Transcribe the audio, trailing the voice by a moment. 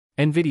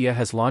Nvidia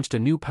has launched a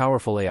new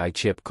powerful AI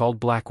chip called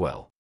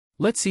Blackwell.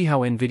 Let's see how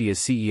Nvidia's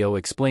CEO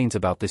explains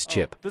about this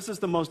chip. This is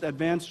the most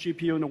advanced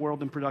GPU in the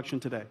world in production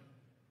today.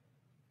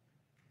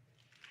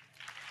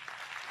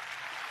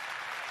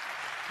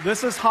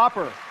 This is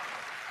Hopper.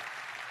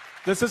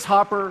 This is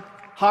Hopper.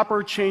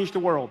 Hopper changed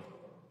the world.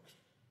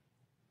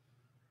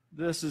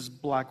 This is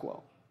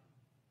Blackwell.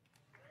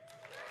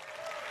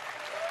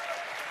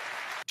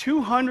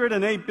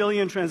 208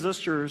 billion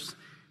transistors,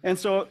 and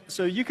so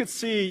you could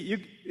see,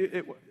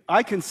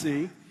 I can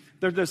see,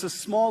 there's a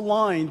small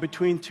line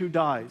between two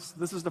dies.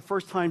 This is the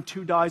first time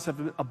two dies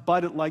have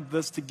abutted like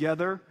this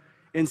together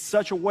in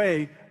such a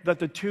way that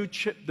the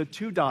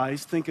two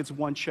dies think it's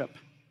one chip.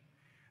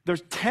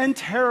 There's 10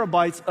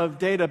 terabytes of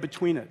data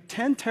between it,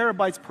 10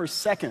 terabytes per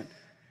second,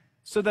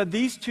 so that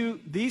these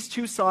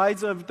two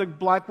sides of the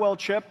Blackwell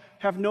chip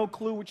have no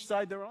clue which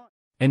side they're on.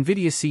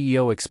 Nvidia's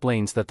CEO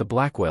explains that the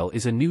Blackwell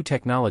is a new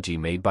technology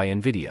made by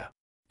Nvidia.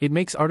 It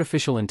makes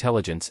artificial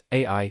intelligence,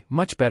 AI,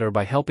 much better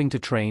by helping to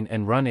train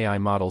and run AI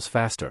models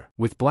faster.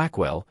 With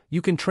Blackwell,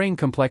 you can train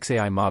complex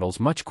AI models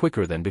much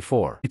quicker than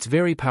before. It's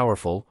very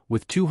powerful,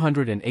 with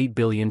 208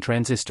 billion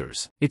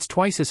transistors. It's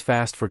twice as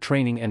fast for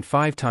training and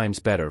 5 times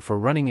better for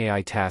running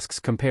AI tasks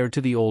compared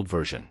to the old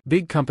version.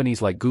 Big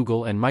companies like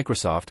Google and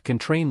Microsoft can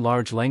train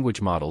large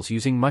language models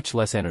using much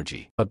less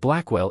energy. But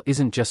Blackwell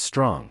isn't just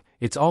strong.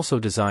 It's also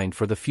designed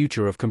for the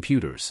future of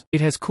computers. It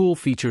has cool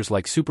features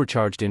like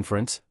supercharged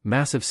inference,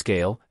 massive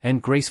scale,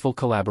 and graceful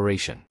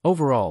collaboration.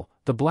 Overall,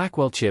 the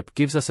Blackwell chip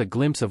gives us a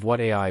glimpse of what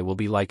AI will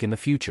be like in the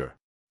future.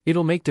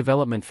 It'll make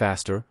development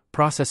faster,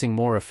 processing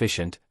more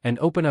efficient, and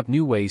open up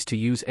new ways to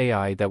use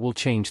AI that will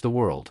change the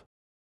world.